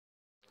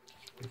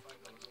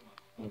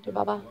Ito,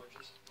 Baba.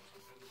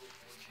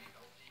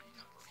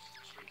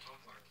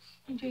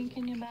 You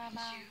drinking your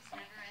Baba?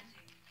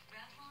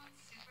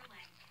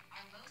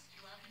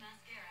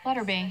 Let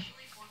her be.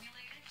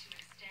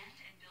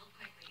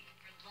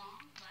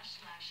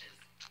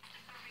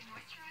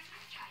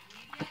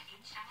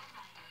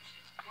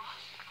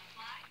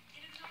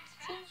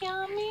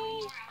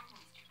 Yummy.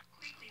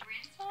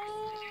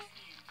 Oh.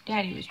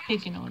 Daddy was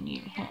picking on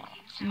you, huh?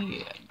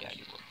 Yeah,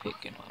 Daddy was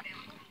picking on you.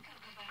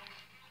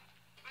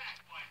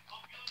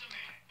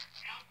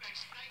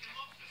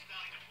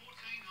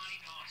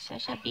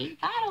 Such a big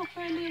bottle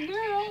for a little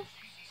girl.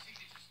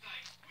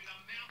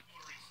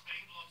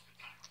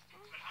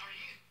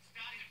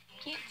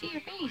 Can't see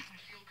your face.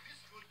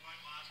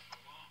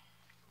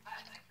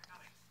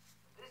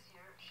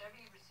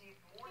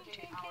 You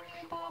drinking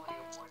your Baba?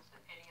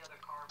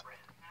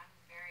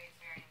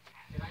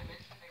 Did I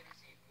mention they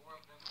received more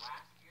of them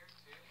last year,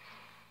 too?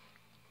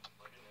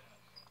 Look at that.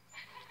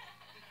 And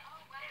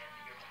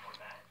the year before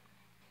that.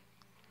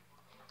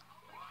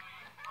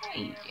 There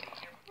you go.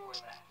 Year before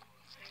that.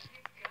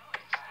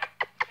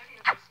 Chevy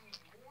has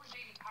received more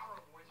J.D. Power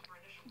Awards for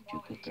initial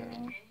quality Good girl.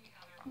 than any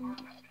other car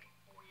company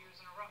 4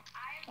 years in a row.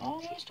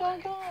 Almost all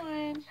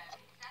gone.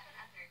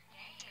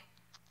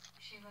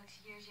 She looks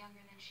years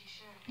younger than she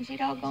should. Is it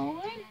all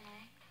gone?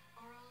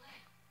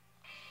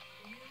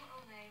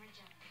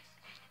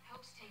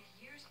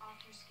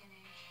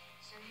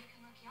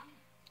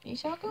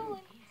 It's all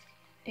gone.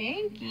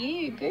 Thank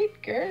you.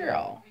 Good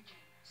girl.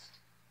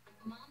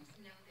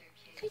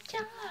 Good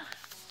job.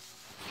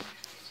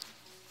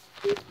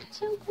 You're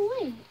so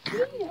good.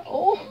 Yeah.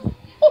 Oh.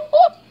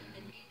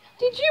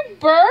 Did you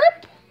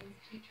burp?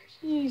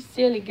 You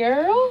silly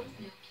girl.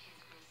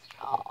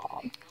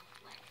 Oh.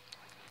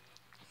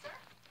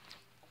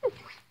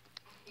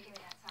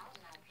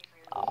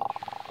 Oh,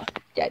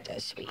 that's a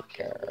sweet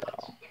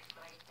girl.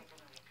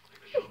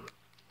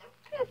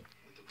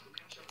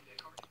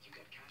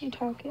 You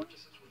talking?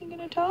 You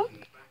gonna talk?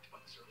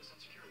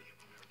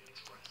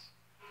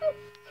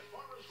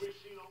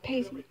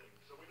 Paisley.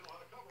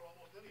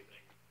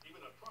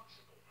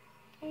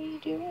 What are you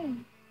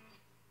doing?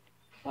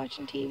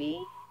 Watching TV?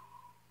 Are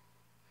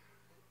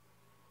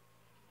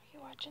you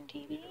watching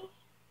TV?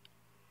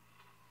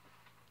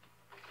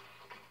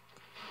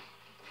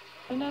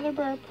 Another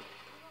burp.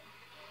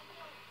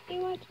 You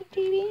watching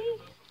TV?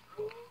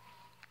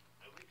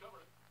 And we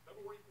cover it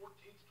February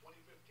 14th,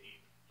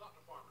 2015. Talk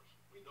to farmers.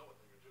 We know a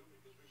thing or two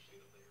because we've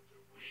seen a thing or two.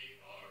 We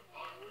are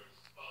farmers.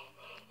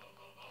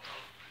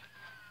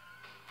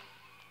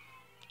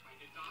 I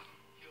did not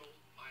kill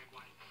my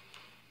wife.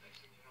 Next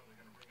thing you know, they're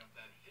going to bring up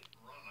that hit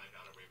and run I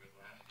got away with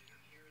last year.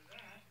 Didn't hear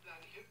that? That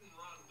hit and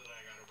run that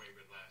I got away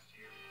with last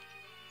year.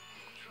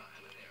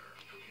 Trial and error.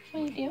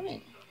 What are you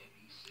doing?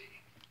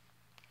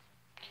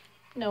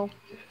 No.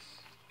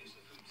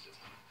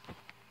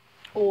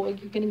 Oh,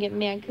 you're gonna get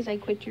mad because I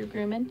quit your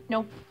grooming?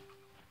 No.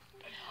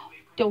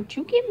 Don't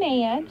you get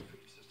mad.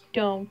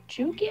 Don't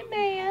you get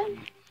mad.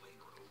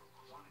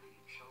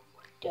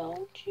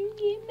 Don't you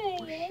get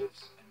mad.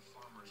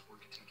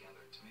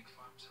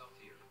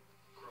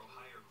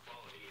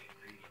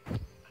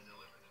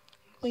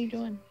 What are you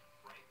doing?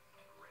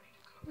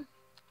 What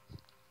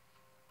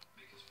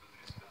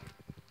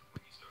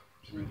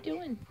are you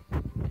doing?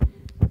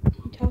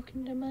 You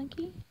talking to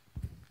Monkey?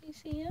 You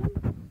see him?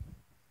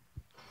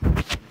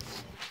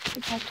 Can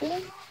you talk to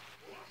him?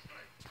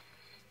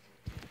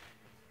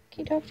 Can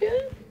you talk to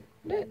him?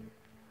 Look.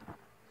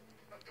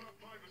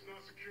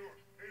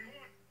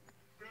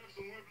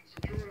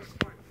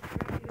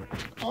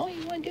 All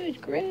you want to do is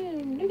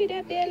groom. Look at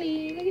that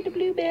belly. Look at the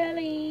blue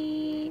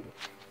belly.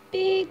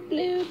 Big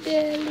blue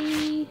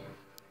belly.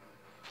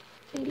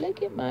 Say,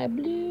 look at my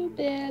blue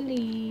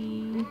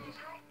belly.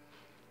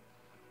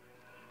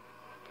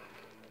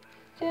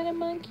 Is that a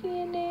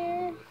monkey in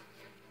there?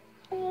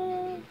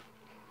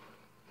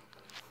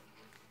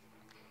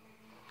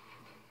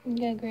 You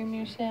gotta groom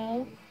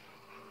yourself.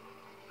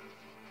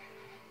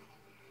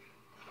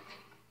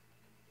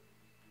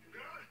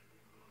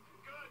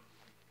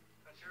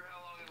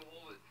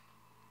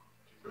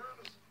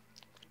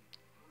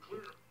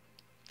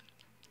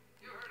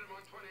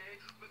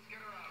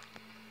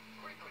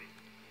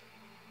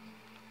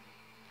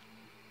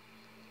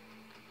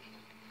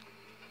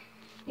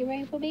 You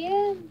ready for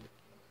bed?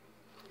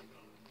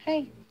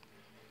 Hey,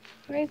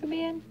 you ready for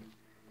bed?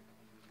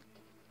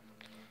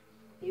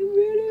 You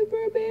ready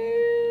for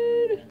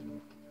bed?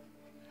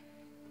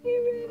 You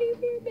ready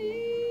for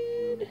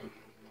bed?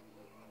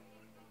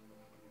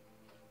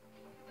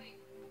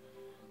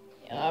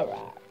 All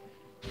right.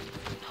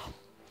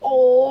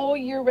 Oh,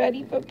 you're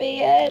ready for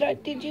bed? Or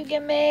did you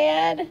get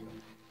mad?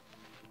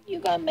 You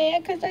got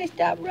mad because I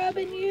stopped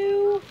rubbing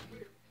you?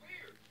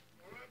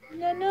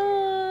 No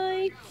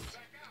nights.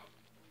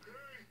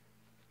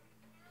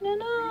 No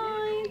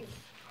nights.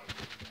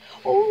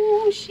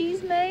 Oh,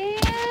 she's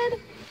mad.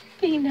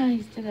 Be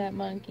nice to that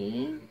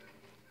monkey.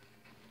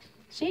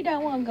 She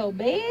don't want to go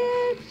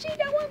bed. She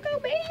don't want to go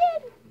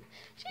bed.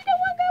 She don't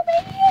want to go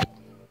bed.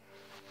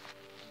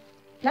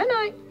 Night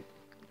night.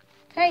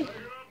 Hey.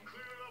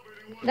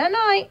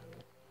 Night-night.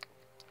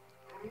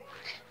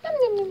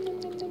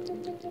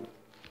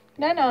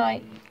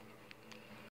 Night-night.